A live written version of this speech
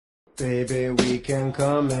Baby, we can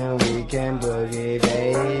come and we can boogie,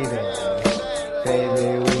 baby.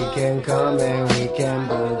 Baby, we can come and we can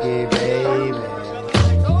boogie, baby.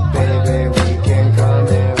 Baby, we can come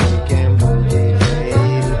and we can boogie, baby.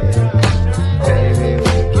 Baby,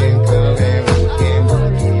 we can come and we can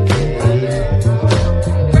boogie,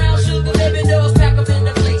 baby. Brown sugar living dolls pack up in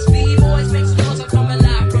the place. B-boys make noise, I come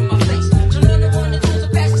alive from my face. So none of one of those are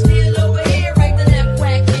pass still over here. Right to left,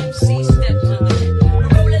 whack, MC, step to the left.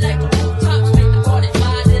 Roll it like the rooftops, make the party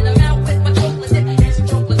fly. Then I'm out with my chocolate dip and some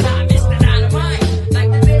chocolate time. It's the dynamite, like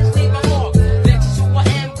the biz leave my mark. Vex is who I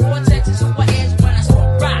am, Vortex is who I is when I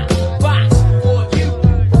smoke rock. Box for you,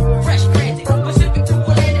 fresh branded, Pacific to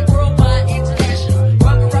Atlantic, worldwide, international.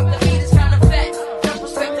 Rubber up the beat is kind of fat, don't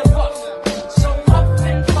respect the buff. So up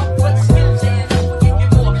and fuck with the skills and I will give you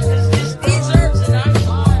more. Cause this deserves and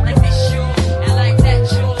I'm like this sure, and like that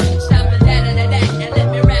sure. Stop and that and that and let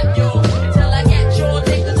me rap yo until I get your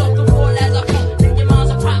niggas off the wall as I pump. Think your mom's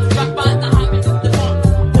a pop, drop by the hop and do the bump.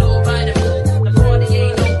 Nobody move, the party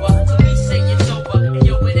ain't over till we say it's over, and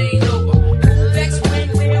yo it ain't over. Vex when,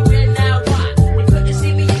 where, now, why? You couldn't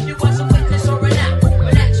see me if you was a witness or an eye.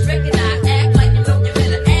 But that's recognize, act like you know you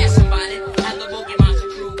better ask somebody. Have the Boogie Monster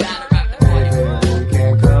crew gotta rock the party. Baby, we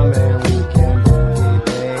can come and we can boogie,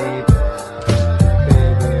 baby.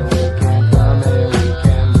 Baby, we can come and we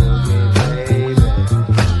can boogie, baby.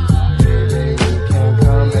 Baby, we can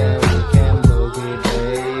come and we can boogie,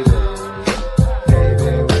 baby.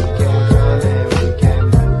 Baby, we can come and we can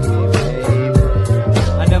boogie, baby.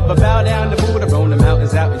 I never bow down to Buddha, roam the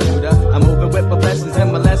mountains out in Judah. I'm moving with my blessings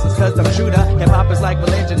and my lessons cause I'm Judah. Hip hop is like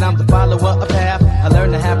religion, I'm the follower of path. I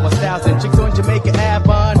learned to have my styles and chicks on Jamaica Ave.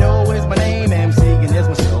 Bondo is my name, MC and is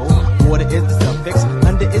my soul. Water is the suffix,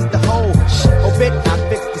 under is the whole. Oh bit, I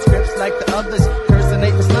fix the scripts like the others.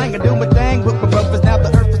 Personate my slang, I do my thing with my brothers. Now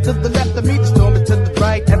the earth is to the left of me, the storm is to the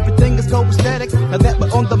right. Everything is copacetic, now that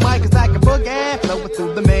we're on the mic is like a boogie, flowing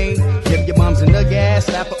through the main. Give your moms a nug ass,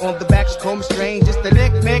 slap her on the back, she call me strange. Just a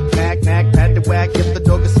nick, mac, pat the whack, give the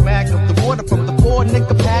dog a smack. Of the water from the floor,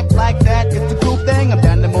 nigga pack like that. It's a cool thing, I'm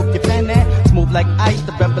down to move your pen and smooth like ice.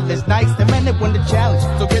 The rebel is nice, the men that won the challenge.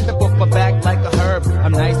 So get